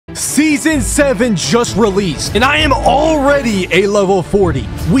Season 7 just released, and I am already a level 40.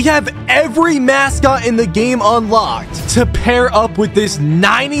 We have every mascot in the game unlocked to pair up with this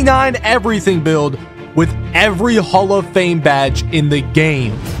 99 everything build with every Hall of Fame badge in the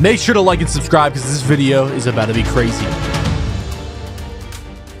game. Make sure to like and subscribe because this video is about to be crazy.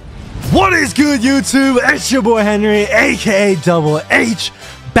 What is good, YouTube? It's your boy Henry, aka DoubleH,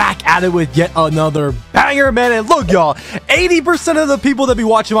 back at it with yet another banger, man. And look, y'all, 80% of the people that be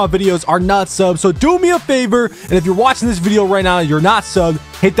watching my videos are not subbed, so do me a favor, and if you're watching this video right now and you're not subbed,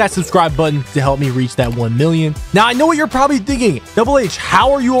 hit that subscribe button to help me reach that 1 million. Now, I know what you're probably thinking. DoubleH,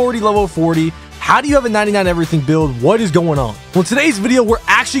 how are you already level 40? How do you have a 99 everything build? What is going on? Well, in today's video, we're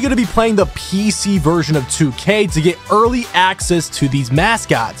actually going to be playing the PC version of 2K to get early access to these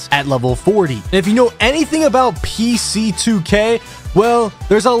mascots at level 40. And if you know anything about PC 2K, well,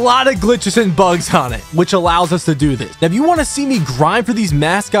 there's a lot of glitches and bugs on it, which allows us to do this. Now, if you want to see me grind for these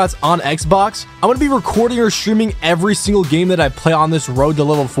mascots on Xbox, I'm going to be recording or streaming every single game that I play on this road to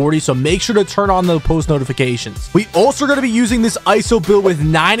level 40, so make sure to turn on the post notifications. We also are going to be using this ISO build with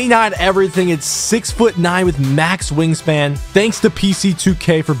 99 everything. It's 6'9" with max wingspan. Thanks to PC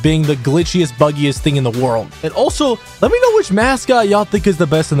 2K for being the glitchiest, buggiest thing in the world. And also, let me know which mascot y'all think is the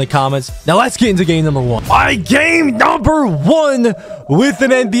best in the comments. Now, let's get into game number 1. All right, game number 1. With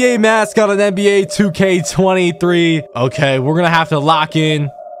an NBA mascot on NBA 2K23. Okay, we're gonna have to lock in,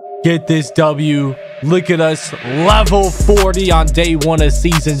 get this W. Look at us, level 40 on day 1 of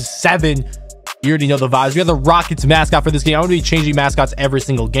season 7. You already know the vibes. We have the Rockets mascot for this game. I'm gonna be changing mascots every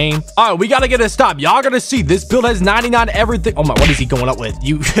single game. All right, we gotta get a stop. Y'all gonna see this build has 99 everything. Oh my, what is he going up with?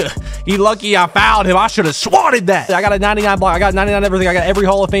 You lucky I found him. I should have swatted that. I got a 99 block. I got 99 everything. I got every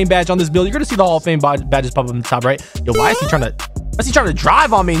Hall of Fame badge on this build. You're gonna see the Hall of Fame badges pop up in the top right. Yo, why is he trying to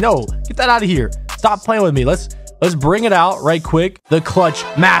drive on me? No, get that out of here. Stop playing with me. Let's bring it out right quick. The clutch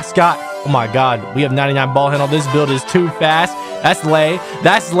mascot. Oh my god, we have 99 ball handle. This build is too fast. That's lay.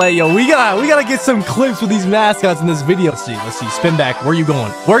 That's lay. Yo, we gotta get some clips with these mascots in this video. Let's see. Spin back. Where are you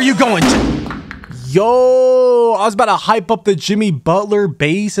going? Where are you going? Yo, I was about to hype up the Jimmy Butler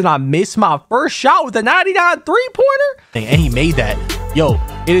base and I missed my first shot with a 99 three-pointer. And he made that. Yo,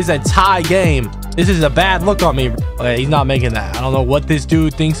 it is a tie game. This is a bad look on me. Okay, he's not making that. I don't know what this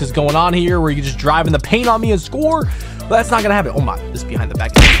dude thinks is going on here, where he can just drive in the paint on me and score. But that's not gonna happen. Oh my, this behind the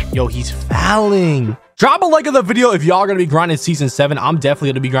back. Yo, he's fouling. Drop a like on the video if y'all are gonna be grinding season 7. I'm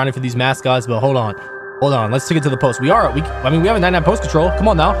definitely gonna be grinding for these mascots, but hold on. Let's take it to the post. We have a 99 post control. Come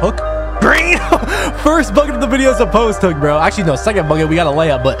on now, hook. Green. First bucket of the video is a post hook, bro. Actually, no, second bucket, we got a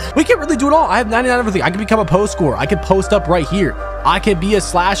layup, but we can't really do it all. I have 99 everything. I can become a post scorer. I can post up right here. I can be a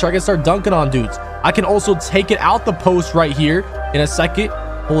slasher. I can start dunking on dudes. I can also take it out the post right here in a second.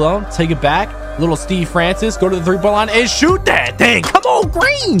 Hold on, take it back. Little Steve Francis, go to the three-point line and shoot that thing. Come on,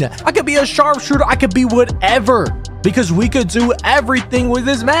 Green. I could be a sharpshooter. I could be whatever, because we could do everything with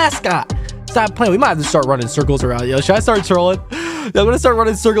this mascot. Stop playing. We might have to start running circles around. Yo, should I start trolling? Yo, I'm gonna start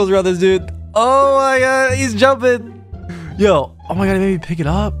running circles around this dude. Oh my god, he's jumping. Yo, oh my god, he made me pick it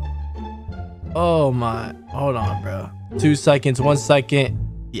up. Oh my, hold on, bro. 2 seconds, 1 second.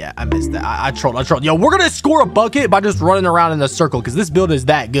 Yeah, I missed that. I trolled. Yo, we're gonna score a bucket by just running around in a circle because this build is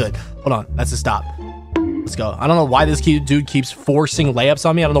that good. Hold on, that's a stop. Let's go. I don't know why this dude keeps forcing layups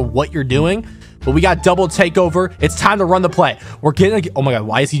on me. I don't know what you're doing, but we got double takeover. It's time to run the play. We're getting. Oh my god,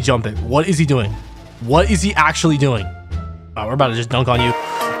 why is he jumping? What is he doing? What is he actually doing? Oh, we're about to just dunk on you.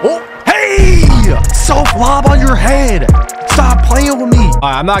 Oh, hey! Self lob on your head. Stop playing with me.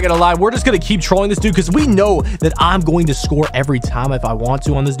 I'm not gonna lie, we're just gonna keep trolling this dude because we know that I'm going to score every time if I want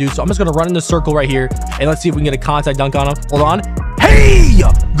to on this dude. So I'm just gonna run in the circle right here and let's see if we can get a contact dunk on him. Hold on. Hey,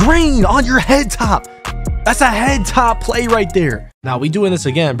 Green, on your head top. That's a head top play right there. Now we doing this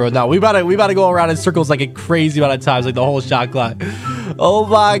again, bro. Now we about to go around in circles like a crazy amount of times, like the whole shot clock. Oh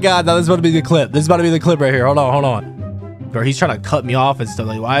my god, now this is about to be the clip. This is about to be the clip right here. Hold on. Bro, he's trying to cut me off and stuff.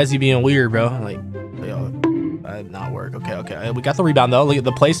 Like, why is he being weird, bro? Like, yo, that did not work. Okay. We got the rebound though. Look at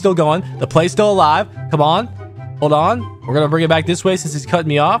the play's still going. The play's still alive. Come on. Hold on. We're gonna bring it back this way since he's cutting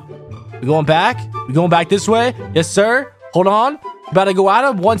me off. We going back. We going back this way. Yes, sir. Hold on. About to go at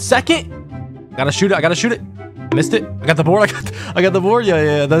him. 1 second. I gotta shoot it. I missed it. I got the board. I got the board.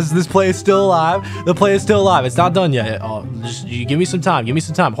 Yeah. This play is still alive. The play is still alive. It's not done yet. Oh, just you give me some time.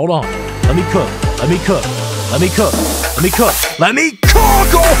 Hold on. Let me cook. Oh!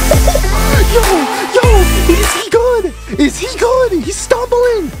 Yo, is he good? He's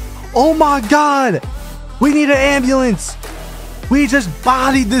stumbling. Oh my god. We need an ambulance. We just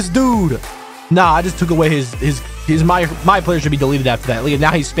bodied this dude. Nah, I just took away his My player should be deleted after that. Look at,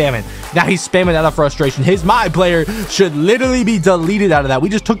 now he's spamming. Now he's spamming out of frustration. My player should literally be deleted out of that. We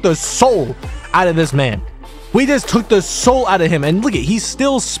just took the soul out of this man. We just took the soul out of him. And look at, he's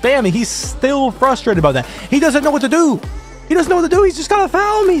still spamming. He's still frustrated about that. He doesn't know what to do. He doesn't know what to do. He's just gotta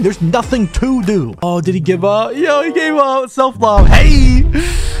foul me. There's nothing to do. Oh, did he give up? Yo, he gave up. Self-love. Hey,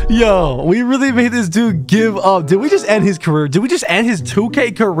 yo, we really made this dude give up. Did we just end his career? Did we just end his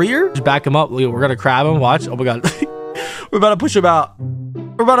 2K career? Just back him up. We're gonna crab him. Watch. Oh my god. We're about to push him out.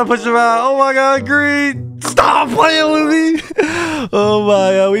 We're about to push him out. Oh my god, green. Stop playing with me. Oh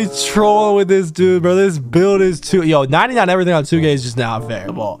my god, we trolling with this dude, bro. This build is too... Yo, 99 everything on 2K is just not fair.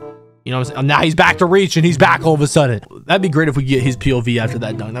 You know what I'm saying? Now he's back to reach, and he's back all of a sudden. That'd be great if we get his POV after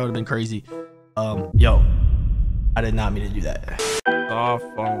that dunk. That would have been crazy. Yo, I did not mean to do that. Off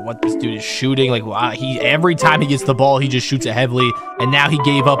on what this dude is shooting. Like, wow, every time he gets the ball, he just shoots it heavily, and now he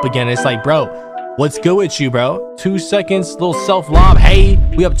gave up again. It's like, bro, what's good with you, bro? 2 seconds, little self-lob. Hey,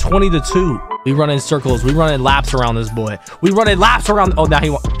 we up 20-2. We run in circles. We run in laps around this boy. We run in laps around. Oh, now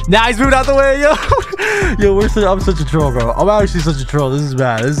he's moving out the way, yo. Yo, I'm such a troll, bro. I'm actually such a troll. This is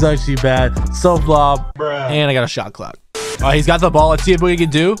bad. This is actually bad. Self-lob. And I got a shot clock. Oh, he's got the ball. Let's see what we can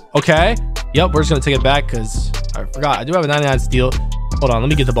do. Okay. Yep, we're just going to take it back because I forgot. I do have a 99 steal. Hold on. Let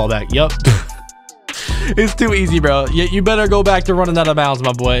me get the ball back. Yep. It's too easy, bro. You better go back to running out of bounds,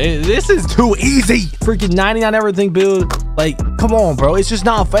 my boy. This is too easy. Freaking 99 everything build. Like, come on, bro. It's just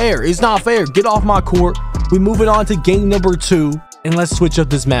not fair. It's not fair. Get off my court. We moving on to game number 2. And let's switch up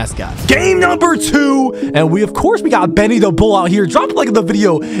this mascot. Game number 2. And of course, we got Benny the Bull out here. Drop a like in the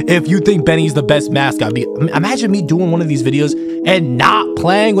video if you think Benny's the best mascot. Imagine me doing one of these videos and not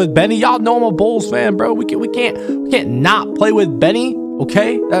playing with Benny. Y'all know I'm a Bulls fan, bro. We can't not play with Benny.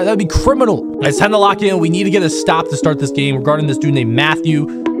 Okay, that'd be criminal. It's time to lock in. We need to get a stop to start this game regarding this dude named Matthew.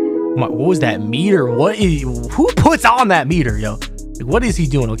 What was that meter? Who puts on that meter, yo? Like, what is he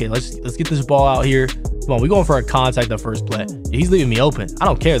doing? Okay, let's get this ball out here. Come on, we're going for a contact the first play. He's leaving me open. I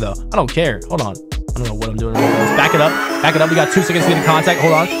don't care though. I don't care. Hold on. I don't know what I'm doing. Let's back it up. Back it up. We got 2 seconds to get in contact.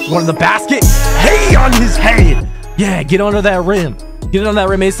 Hold on. Going to the basket. Hey, on his head. Yeah, get under that rim. Get on that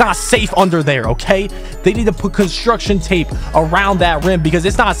rim. It's not safe under there, okay? They need to put construction tape around that rim because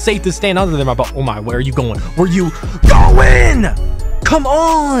it's not safe to stand under there. Oh my, where are you going? Where are you going? Come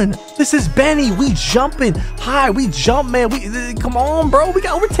on. This is Benny. We jumping high. We jump, man. Come on, bro.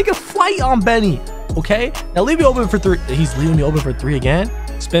 We're taking flight on Benny. Okay? Now leave me open for 3. He's leaving me open for 3 again.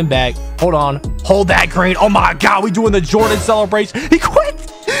 Spin back. Hold on. Hold that green. Oh my God. We doing the Jordan celebration. He quit.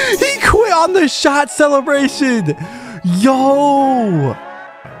 He quit on the shot celebration. Yo,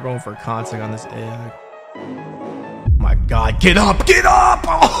 we're going for contact on this AI. Oh my God, get up, get up.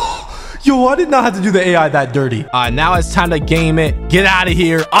 Oh, yo, I did not have to do the AI that dirty. All right, now it's time to game it. Get out of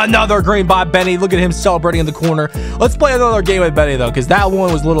here. Another green by Benny. Look at him celebrating in the corner. Let's play another game with Benny though, because that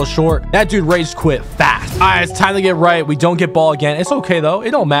one was a little short. That dude rage quit fast. All right, it's time to get right. We don't get ball again. It's okay though. It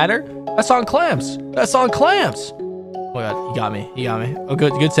don't matter. That's on clamps. That's on clamps. Oh my God, he got me. He got me. Oh,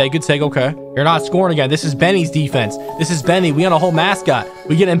 good take, good take. Okay. You're not scoring again. This is Benny's defense. This is Benny. We on a whole mascot.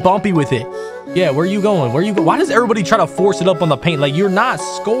 We getting bumpy with it. Yeah, where are you going? Where are you going? Why does everybody try to force it up on the paint? Like, you're not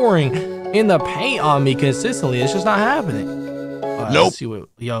scoring in the paint on me consistently. It's just not happening. Nope. Let's see what,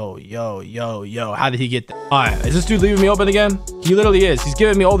 yo. How did he get that? All right, is this dude leaving me open again? He literally is. He's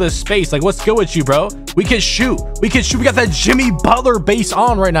giving me all this space. Like, what's good with you, bro? We can shoot. We can shoot. We got that Jimmy Butler base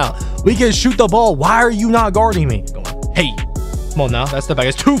on right now. We can shoot the ball. Why are you not guarding me? Hey, come on now. That step back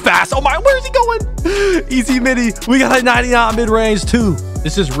is too fast. Oh my, where's he going? Easy midi. We got a 99 mid-range too.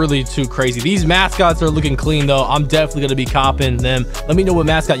 This is really too crazy. These mascots are looking clean though. I'm definitely gonna be copping them. Let me know what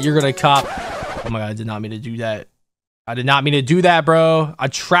mascot you're gonna cop. Oh my God, I did not mean to do that. I did not mean to do that, bro. I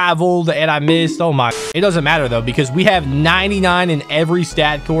traveled and I missed. Oh my. It doesn't matter though, because we have 99 in every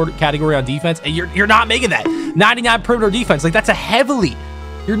stat category on defense, and you're not making that. 99 perimeter defense. Like, that's a heavily.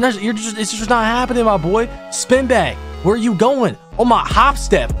 It's just not happening, my boy. Spin back. Where are you going? Oh my, hop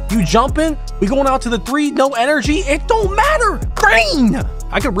step. You jumping? We going out to the 3, no energy. It don't matter. Green.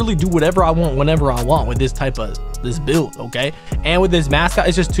 I could really do whatever I want whenever I want with this type of build, okay? And with this mascot,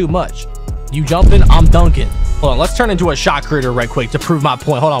 it's just too much. You jumping, I'm dunking. Hold on, let's turn into a shot creator right quick to prove my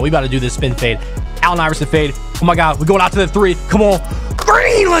point. Hold on, we about to do this spin fade. Allen Iverson fade. Oh my God, we're going out to the 3. Come on.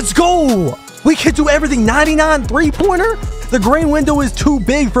 Green, let's go. We can do everything. 99 3-pointer. The green window is too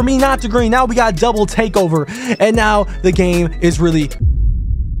big for me not to green. Now we got double takeover. And now the game is really...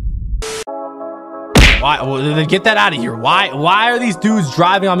 Why? Well, get that out of here. Why are these dudes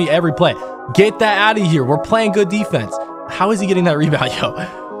driving on me every play? Get that out of here. We're playing good defense. How is he getting that rebound, yo?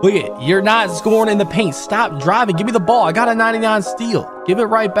 Look at, you're not scoring in the paint. Stop driving. Give me the ball. I got a 99 steal. Give it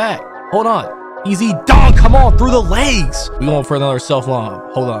right back. Hold on. Easy dunk. Come on, through the legs. We going for another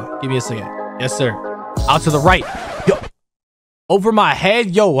self-lob. Hold on. Give me a second. Yes, sir. Out to the right. Yo. Over my head.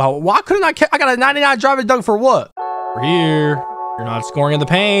 Yo, why couldn't I got a 99 driving dunk for what? We're here. You're not scoring in the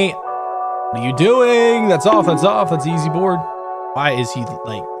paint. What are you doing? That's off. That's off. That's easy board. Why is he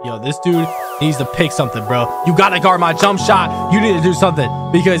like, yo, this dude needs to pick something, bro. You gotta guard my jump shot. You need to do something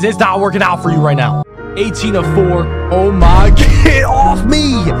because it's not working out for you right now. 18 of 4. Oh my, get off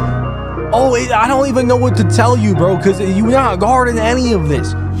me. Oh, I don't even know what to tell you, bro, because you're not guarding any of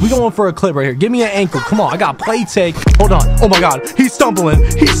this. We going for a clip right here. Give me an ankle. Come on, I got play take. Hold on. Oh my God, he's stumbling.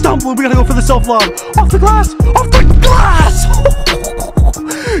 He's stumbling. We gotta go for the self lob. Off the glass. Off the glass.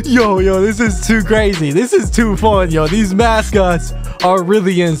 Yo, this is too crazy. This is too fun, yo. These mascots are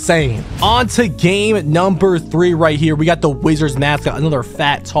really insane. On to game number 3 right here. We got the Wizards mascot, another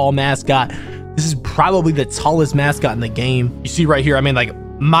fat, tall mascot. This is probably the tallest mascot in the game. You see right here, I mean, like,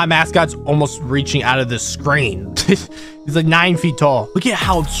 my mascot's almost reaching out of the screen. He's like 9 feet tall. Look at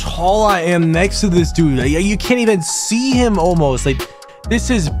how tall I am next to this dude. You can't even see him almost. Like, this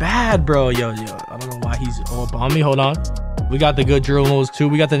is bad, bro. Yo, I don't know why he's all up on me. Hold on. We got the good drill moves too.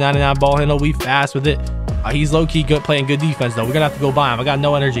 We got the 99 ball handle. We fast with it. He's low-key good, playing good defense though. We're gonna have to go by him. I got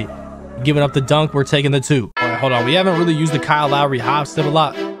no energy. Giving up the dunk. We're taking the 2. All right, hold on. We haven't really used the Kyle Lowry hop step a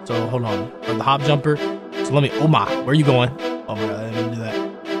lot. So hold on. Or the hop jumper. So let me, oh my, where are you going? Oh my God, I didn't even do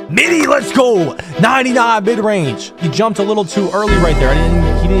that. Midi, let's go. 99 mid-range. He jumped a little too early right there.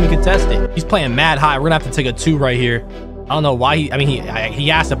 He didn't even contest it. He's playing mad high. We're gonna have to take a 2 right here. I don't know why he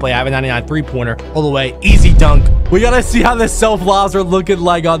has to play. I have a 99 3-pointer all the way. Easy dunk. We gotta see how the self lobs are looking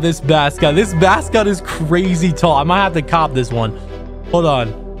like on this mascot. This mascot is crazy tall. I might have to cop this one. Hold on.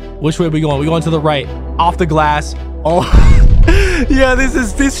 Which way are we going? We going to the right. Off the glass. Oh, yeah,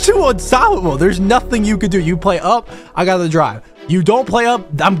 this too unstoppable. There's nothing you could do. You play up, I got the drive. You don't play up,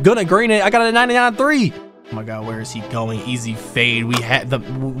 I'm gonna green it. I got a 99 3. Oh my God, where is he going? Easy fade.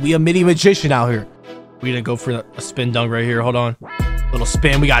 We a mini magician out here. We're gonna go for a spin dunk right here. Hold on. Little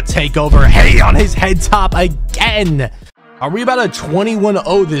spin. We got takeover. Hey, on his head top again. Are we about to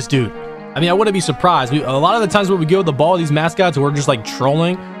 21-0 this dude? I mean, I wouldn't be surprised. A lot of the times when we give the ball, these mascots, we're just like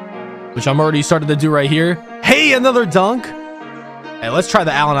trolling, which I'm already starting to do right here. Hey, another dunk. Hey, let's try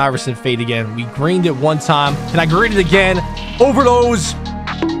the Allen Iverson fade again. We greened it one time. Can I green it again? Over those.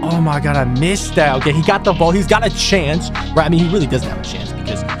 Oh my God, I missed that. Okay, he got the ball. He's got a chance, right? I mean, he really doesn't have a chance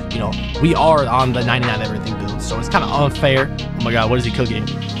because, you know, we are on the 99 everything build, so it's kind of unfair. Oh my God, what is he cooking?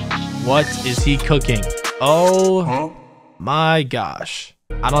 What is he cooking? Oh my gosh.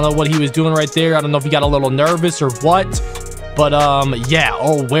 I don't know what he was doing right there. I don't know if he got a little nervous or what, but yeah.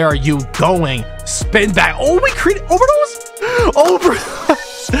 Oh, where are you going? Spin back. Oh, we created over.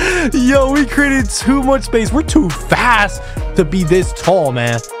 Yo, we created too much space. We're too fast to be this tall,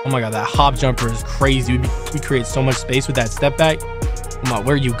 man. Oh my God, that hop jumper is crazy. We create so much space with that step back. Come on,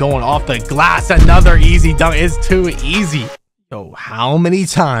 where are you going? Off the glass. Another easy dunk. It's too easy. Yo, how many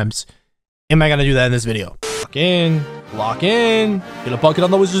times am I gonna do that in this video? Lock in, lock in. Get a bucket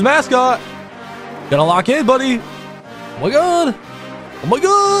on the Wizards mascot. Gotta lock in, buddy. Oh my God. Oh my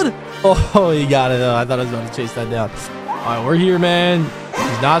God. Oh, you got it. I thought I was about to chase that down. All right, we're here, man.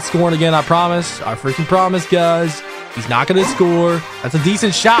 He's not scoring again, I promise. I freaking promise, guys. He's not gonna score. That's a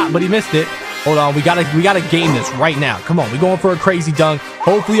decent shot, but he missed it. Hold on, we gotta game this right now. Come on, we're going for a crazy dunk.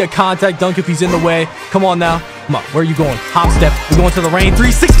 Hopefully a contact dunk if he's in the way. Come on now. Come on, where are you going? Hop step. We're going to the rain.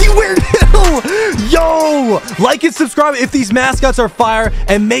 360. Weird hill. Yo, like and subscribe if these mascots are fire,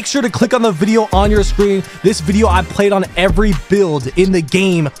 and make sure to click on the video on your screen. This video I played on every build in the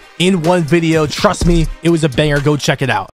game in one video. Trust me, it was a banger. Go check it out.